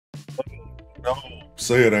No,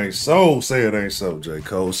 say it ain't so. Say it ain't so, J.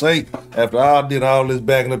 Cole. Say, after I did all this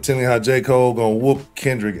backing up telling you how J. Cole gonna whoop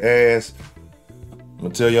Kendrick ass, I'm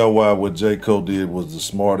gonna tell y'all why what J. Cole did was the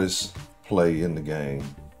smartest play in the game.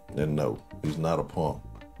 And no, he's not a punk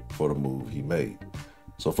for the move he made.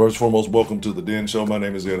 So first and foremost, welcome to the Den Show. My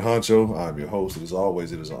name is Ed Honcho. I'm your host. As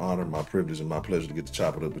always, it is an honor, my privilege, and my pleasure to get to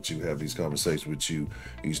chop it up with you, have these conversations with you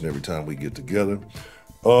each and every time we get together.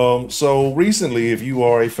 So recently, if you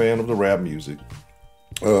are a fan of the rap music,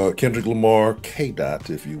 Kendrick Lamar, K.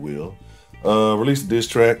 Dot, if you will, released a diss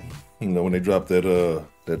track. You know, when they dropped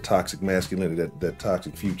that toxic masculinity, that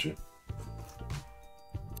toxic future.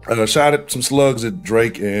 Shot at some slugs at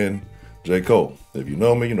Drake and J. Cole. If you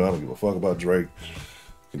know me, you know I don't give a fuck about Drake.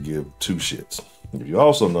 I give two shits. If you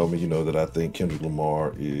also know me, you know that I think Kendrick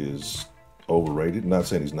Lamar is overrated. Not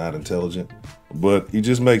saying he's not intelligent, but he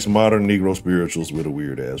just makes modern Negro spirituals with a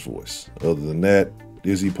weird ass voice. Other than that,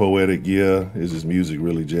 is he poetic? Yeah. Is his music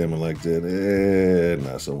really jamming like that?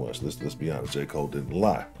 Not so much. Let's be honest. J. Cole didn't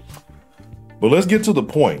lie. But let's get to the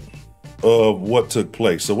point of what took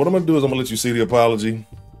place. So what I'm gonna do is I'm gonna let you see the apology,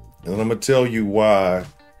 and I'm gonna tell you why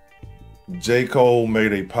J. Cole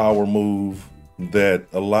made a power move that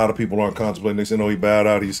a lot of people aren't contemplating. They say, no, he bowed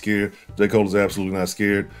out, he's scared. J. Cole is absolutely not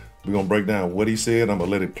scared. We're gonna break down what he said. I'm gonna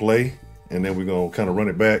let it play, and then we're gonna kind of run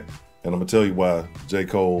it back, and I'm gonna tell you why J.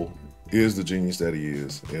 Cole is the genius that he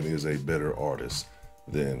is and is a better artist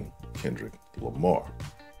than Kendrick Lamar.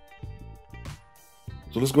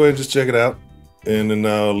 So let's go ahead and just check it out, and then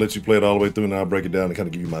I'll let you play it all the way through, and I'll break it down and kind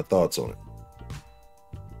of give you my thoughts on it.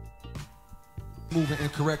 Moving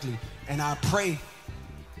incorrectly, and I pray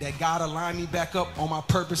that God align me back up on my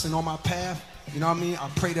purpose and on my path. You know what I mean? I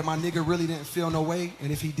pray that my nigga really didn't feel no way,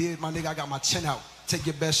 and if he did, my nigga, I got my chin out. Take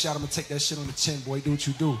your best shot. I'm gonna take that shit on the chin, boy. Do what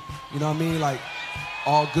you do. You know what I mean? Like,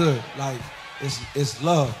 all good. Like, it's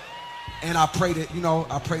love. And I pray that,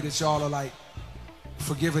 I pray that y'all are like,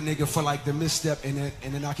 forgive a nigga for like the misstep, and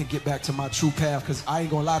then I can get back to my true path. Cause I ain't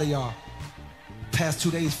gonna lie to y'all. Past 2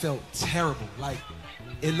 days felt terrible. Like,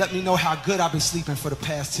 it let me know how good I've been sleeping for the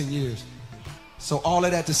past 10 years. So all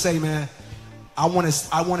of that to say, man, I want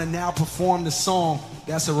to now perform the song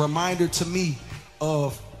that's a reminder to me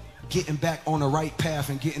of getting back on the right path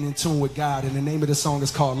and getting in tune with God. And the name of the song is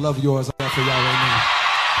called Love Yours. I'm for y'all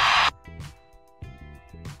right now.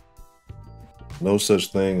 No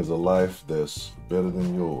such thing as a life that's better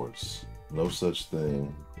than yours. No such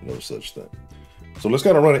thing, no such thing. So let's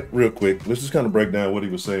kind of run it real quick. Let's just kind of break down what he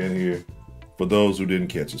was saying here for those who didn't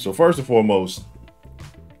catch it. So first and foremost,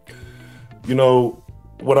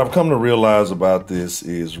 what I've come to realize about this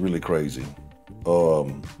is really crazy,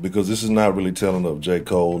 because this is not really telling of J.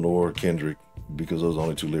 Cole nor Kendrick, because those are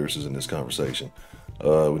only two lyricists in this conversation.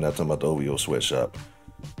 We're not talking about the OVO sweatshop.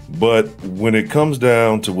 But when it comes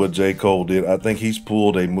down to what J. Cole did, I think he's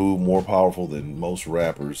pulled a move more powerful than most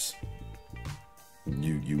rappers,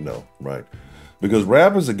 right? Because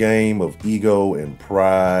rap is a game of ego and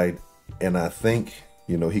pride, and I think,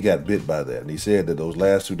 he got bit by that. And he said that those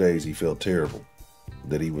last 2 days he felt terrible,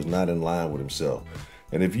 that he was not in line with himself.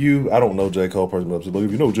 And I don't know J. Cole personally, but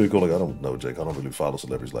if you know J. Cole, like I don't know J. Cole, I don't really follow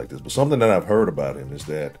celebrities like this. But something that I've heard about him is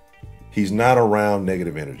that he's not around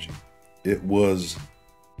negative energy. It was,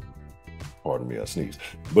 pardon me, I sneezed.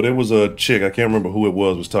 But it was a chick, I can't remember who it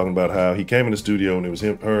was talking about how he came in the studio and it was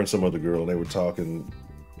her and some other girl, and they were talking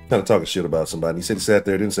shit about somebody. He said he sat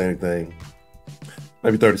there, didn't say anything,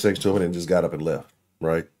 maybe 30 seconds to him, and then just got up and left,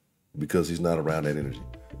 right? Because he's not around that energy.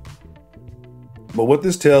 But what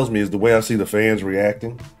this tells me is the way I see the fans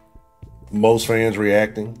reacting, most fans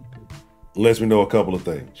reacting, lets me know a couple of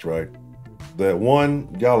things, right? That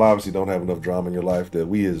one, y'all obviously don't have enough drama in your life, that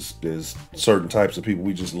we as certain types of people,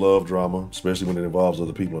 we just love drama, especially when it involves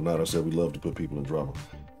other people and not ourselves. We love to put people in drama.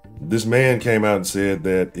 This man came out and said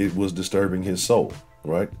that it was disturbing his soul,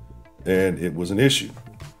 right? And it was an issue.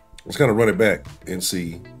 Let's kind of run it back and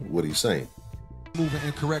see what he's saying. Moving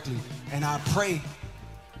incorrectly, and I pray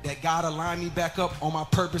that God align me back up on my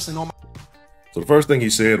purpose and on my... So the first thing he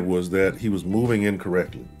said was that he was moving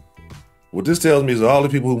incorrectly. What this tells me is all the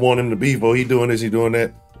people who want him to be, he doing this, he doing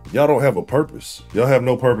that, y'all don't have a purpose. Y'all have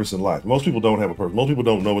no purpose in life. Most people don't have a purpose. Most people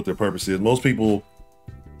don't know what their purpose is. Most people,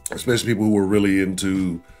 especially people who are really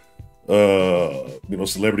into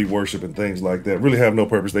celebrity worship and things like that, really have no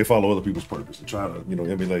purpose. They follow other people's purpose and try to,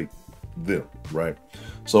 emulate them, right?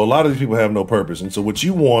 So a lot of these people have no purpose. And so what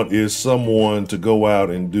you want is someone to go out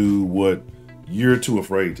and do what you're too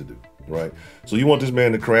afraid to do, right? So you want this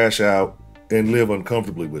man to crash out and live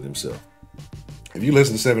uncomfortably with himself. If you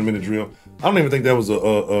listen to 7 Minute Drill, I don't even think that was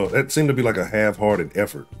that seemed to be like a half-hearted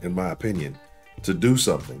effort, in my opinion, to do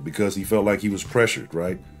something, because he felt like he was pressured,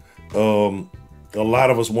 right? A lot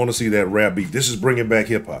of us want to see that rap beef. This is bringing back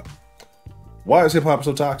hip hop. Why is hip hop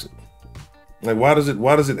so toxic? Like, why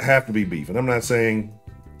does it have to be beef? And I'm not saying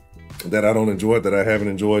that I don't enjoy it, that I haven't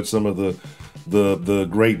enjoyed some of the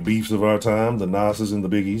great beefs of our time, the Nas's and the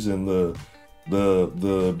Biggies and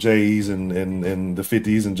the J's and the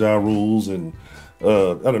 50s and Ja Rules and I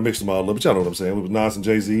done mixed them all up, but y'all know what I'm saying. It was Nas and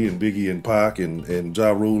Jay-Z and Biggie and Pac and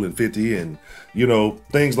Ja Rule and 50 and, you know,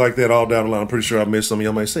 things like that all down the line. I'm pretty sure I missed some of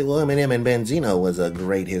y'all might say, well, Eminem and Benzino was a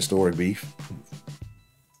great historic beef.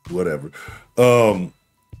 Whatever.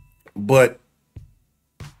 But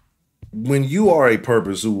when you are a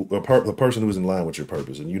person who is in line with your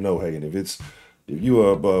purpose, and you know, hey, and if you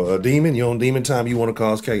are a demon, you're on demon time, you want to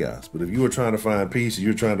cause chaos. But if you are trying to find peace,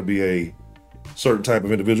 you're trying to be a certain type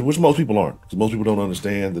of individual, which most people aren't, because most people don't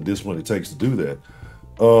understand the discipline it takes to do that.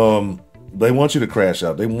 They want you to crash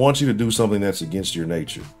out. They want you to do something that's against your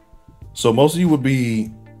nature. So most of you would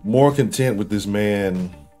be more content with this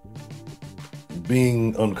man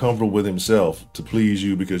being uncomfortable with himself to please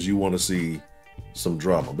you because you want to see some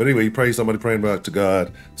drama. But anyway, you pray somebody praying back to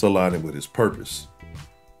God to align him with his purpose.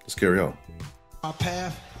 Let's carry on. My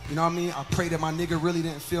path, you know what I mean? I pray that my nigga really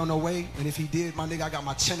didn't feel no way. And if he did, my nigga, I got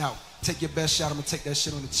my chin out. Take your best shot. I'm gonna take that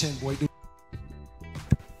shit on the chin, boy.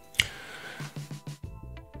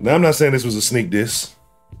 Now, I'm not saying this was a sneak diss.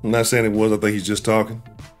 I'm not saying it was. I think he's just talking.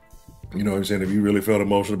 You know what I'm saying? If you really felt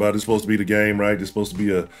emotional about it, it's supposed to be the game, right? It's supposed to be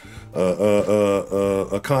a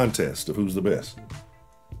contest of who's the best.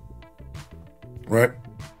 Right?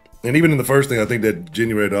 And even in the first thing, I think that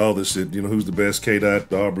generated all this shit, you know, who's the best,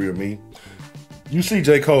 K-Dot, Aubrey, or me? You see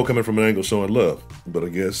J. Cole coming from an angle showing love. But I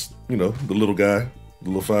guess, you know, the little guy, the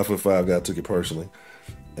little 5'5" guy took it personally.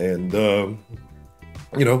 And,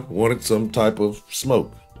 you know, wanted some type of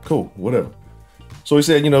smoke. Cool, whatever. So he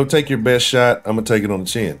said, you know, take your best shot. I'm going to take it on the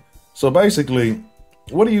chin. So basically,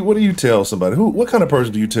 what do you tell somebody? What kind of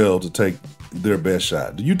person do you tell to take their best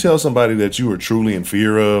shot? Do you tell somebody that you are truly in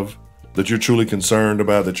fear of, that you're truly concerned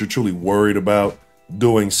about, that you're truly worried about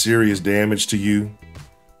doing serious damage to you,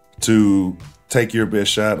 to take your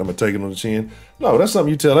best shot? I'm gonna take it on the chin. No, that's something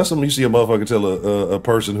you tell. That's something you see a motherfucker tell a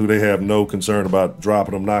person who they have no concern about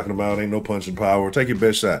dropping them, knocking them out. Ain't no punching power. Take your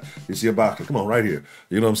best shot. You see a boxer, come on, right here.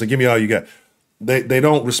 You know what I'm saying? Give me all you got. They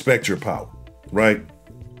don't respect your power, right?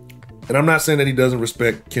 And I'm not saying that he doesn't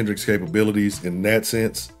respect Kendrick's capabilities in that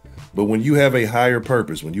sense, but when you have a higher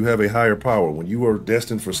purpose, when you have a higher power, when you are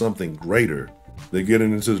destined for something greater, they're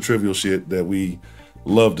getting into the trivial shit that we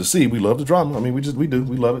love to see. We love the drama. I mean, we do.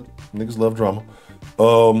 We love it. Niggas love drama.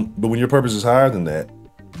 But when your purpose is higher than that,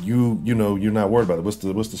 you know, you're not worried about it. What's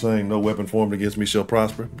the saying? No weapon formed against me shall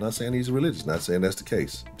prosper. I'm not saying he's religious. Not saying that's the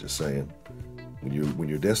case. Just saying when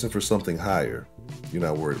you're destined for something higher, you're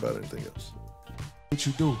not worried about anything else. What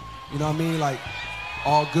you do, you know what I mean? Like,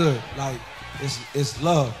 all good. Like, it's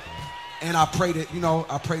love. And I pray that, you know,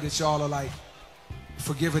 y'all are like,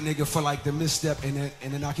 forgive a nigga for like the misstep, and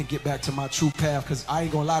then I can get back to my true path. Cause I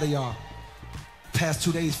ain't gonna lie to y'all, past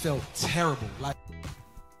 2 days felt terrible. Like,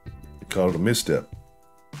 you call it a misstep.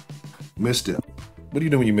 Misstep. What do you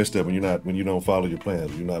do when you misstep? When you don't follow your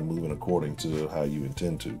plans? You're not moving according to how you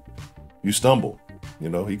intend to. You stumble. You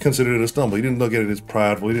know, he considered it a stumble. He didn't look at it as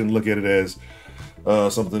prideful. He didn't look at it as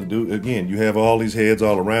something to do. Again, you have all these heads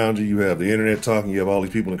all around you. You have the internet talking. You have all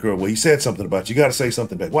these people in the crowd. Well, he said something about you. You got to say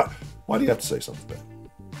something back. Why do you have to say something back?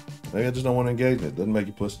 Maybe I just don't want to engage in it. Doesn't make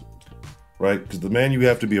you pussy, right? Because the man you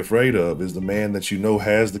have to be afraid of is the man that you know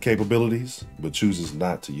has the capabilities, but chooses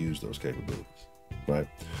not to use those capabilities, right?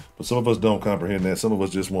 But some of us don't comprehend that. Some of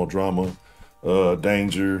us just want drama,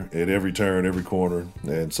 danger at every turn, every corner,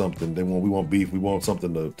 and something. Then when we want beef, we want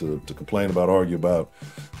something to complain about, argue about.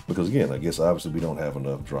 Because again, I guess obviously we don't have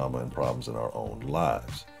enough drama and problems in our own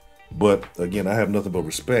lives. But again, I have nothing but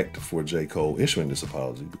respect for J. Cole issuing this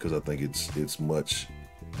apology, because I think it's much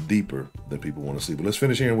deeper than people want to see. But let's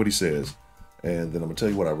finish hearing what he says, and then I'm gonna tell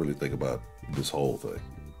you what I really think about this whole thing.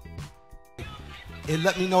 It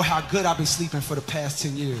let me know how good I've been sleeping for the past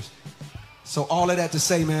 10 years. So all of that to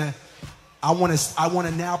say, man, I want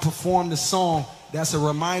to now perform the song that's a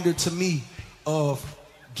reminder to me of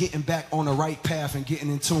getting back on the right path and getting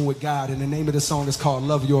in tune with God. And the name of the song is called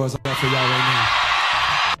Love Yours. I'm for y'all right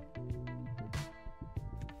now.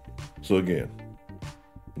 So again,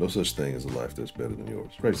 no such thing as a life that's better than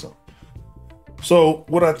yours. Great song. So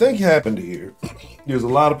what I think happened here is a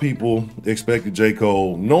lot of people expected J.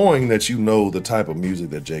 Cole, knowing that you know the type of music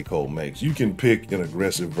that J. Cole makes. You can pick an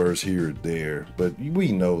aggressive verse here or there, but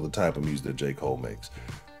we know the type of music that J. Cole makes.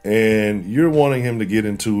 And you're wanting him to get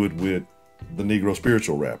into it with the Negro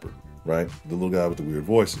spiritual rapper, right? The little guy with the weird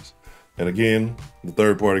voices. And again, the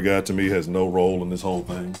third party guy to me has no role in this whole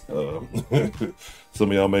thing.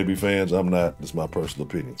 Some of y'all may be fans. I'm not. It's my personal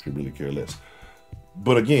opinion. I really care less.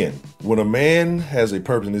 But again, when a man has a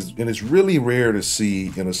purpose, and it's really rare to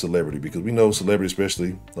see in a celebrity, because we know celebrities,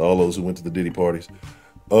 especially all those who went to the Diddy parties,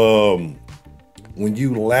 when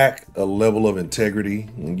you lack a level of integrity,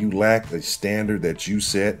 when you lack a standard that you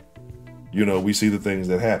set, you know, we see the things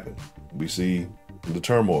that happen. We see the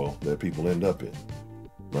turmoil that people end up in,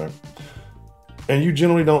 right? And you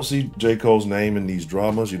generally don't see J. Cole's name in these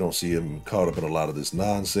dramas. You don't see him caught up in a lot of this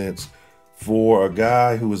nonsense. For a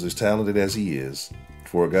guy who is as talented as he is,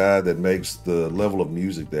 for a guy that makes the level of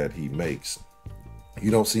music that he makes, you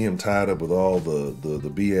don't see him tied up with all the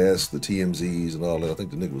BS, the TMZs and all that. I think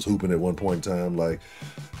the nigga was hooping at one point in time. Like,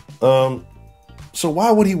 so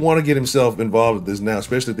why would he want to get himself involved with this now,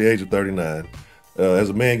 especially at the age of 39? As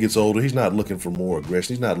a man gets older, he's not looking for more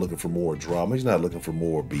aggression. He's not looking for more drama. He's not looking for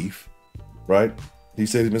more beef, right? He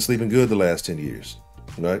said he's been sleeping good the last 10 years,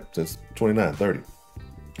 right? Since 29, 30.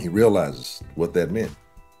 He realizes what that meant.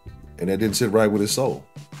 And that didn't sit right with his soul.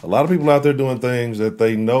 A lot of people out there doing things that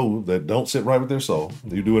they know that don't sit right with their soul.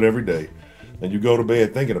 You do it every day. And you go to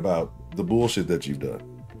bed thinking about the bullshit that you've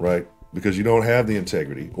done, right? Because you don't have the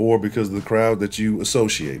integrity, or because of the crowd that you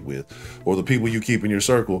associate with, or the people you keep in your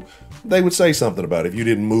circle, they would say something about it if you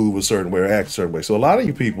didn't move a certain way or act a certain way. So a lot of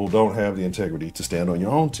you people don't have the integrity to stand on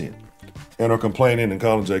your own 10 and are complaining and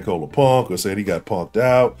calling J. Cole a punk or saying he got punked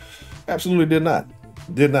out. Absolutely did not.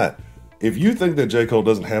 Did not. If you think that J. Cole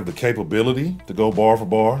doesn't have the capability to go bar for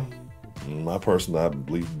bar, my person, I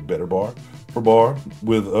believe, better bar for bar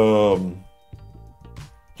with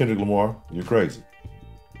Kendrick Lamar, you're crazy.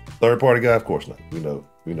 Third party guy, of course not. We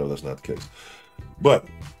know that's not the case. But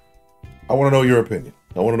I want to know your opinion.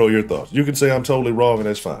 I want to know your thoughts. You can say I'm totally wrong, and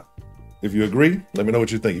that's fine. If you agree, let me know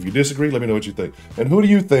what you think. If you disagree, let me know what you think. And who do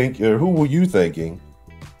you think, or who were you thinking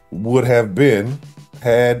would have been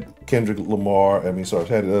had Kendrick Lamar, had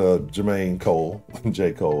Jermaine Cole,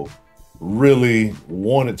 J. Cole, really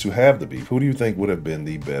wanted to have the beef? Who do you think would have been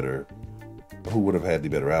who would have had the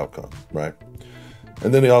better outcome, right?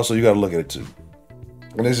 And then also, you got to look at it too.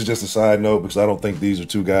 And this is just a side note, because I don't think these are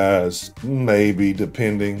two guys, maybe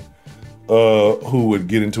depending, who would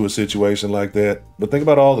get into a situation like that. But think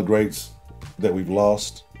about all the greats that we've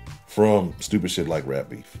lost from stupid shit like rap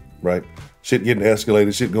beef, right? Shit getting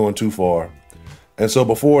escalated, shit going too far. And so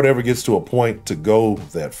before it ever gets to a point to go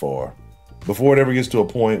that far, before it ever gets to a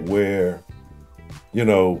point where, you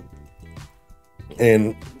know,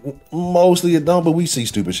 and mostly it don't, but we see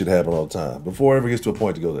stupid shit happen all the time. Before it ever gets to a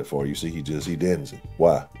point to go that far, you see he ends it.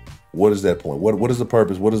 Why? What is that point? What is the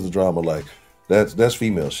purpose? What is the drama like? That's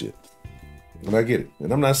female shit. And I get it.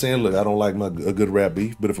 And I'm not saying, look, I don't like a good rap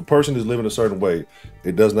beef, but if a person is living a certain way,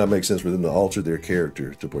 it does not make sense for them to alter their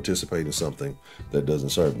character to participate in something that doesn't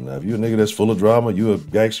serve them. Now, if you're a nigga that's full of drama, you a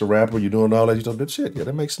gangster rapper, you're doing all that, you talking good shit, yeah,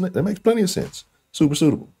 that makes plenty of sense. Super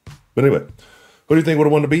suitable. But anyway, who do you think would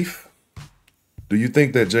have won the beef? Do you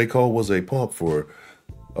think that J. Cole was a punk for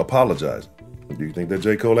apologizing? Do you think that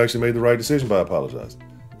J. Cole actually made the right decision by apologizing?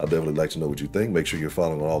 I'd definitely like to know what you think. Make sure you're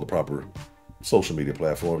following on all the proper social media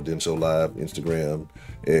platforms, Den Show Live, Instagram,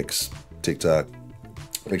 X, TikTok.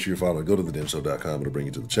 Make sure you're following. Go to thedenshow.com. It'll bring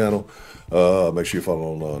you to the channel. Make sure you're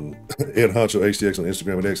following on Ed Honcho HTX on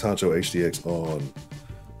Instagram and X Honcho HTX on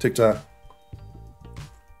TikTok.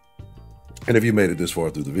 And if you made it this far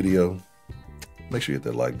through the video, make sure you hit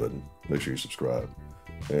that like button. Make sure you subscribe.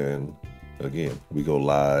 And again, we go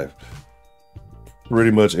live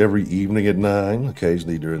pretty much every evening at 9,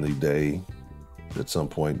 occasionally during the day at some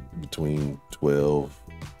point between 12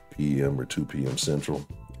 p.m. or 2 p.m. Central,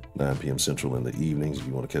 9 p.m. Central in the evenings. If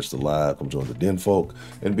you want to catch the live, come join the Den Folk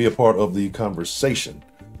and be a part of the conversation.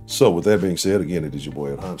 So with that being said, again, it is your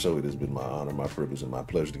boy Ed Honcho. It has been my honor, my privilege, and my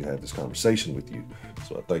pleasure to have this conversation with you.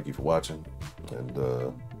 So I thank you for watching, and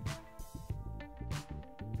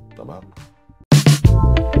I'm out.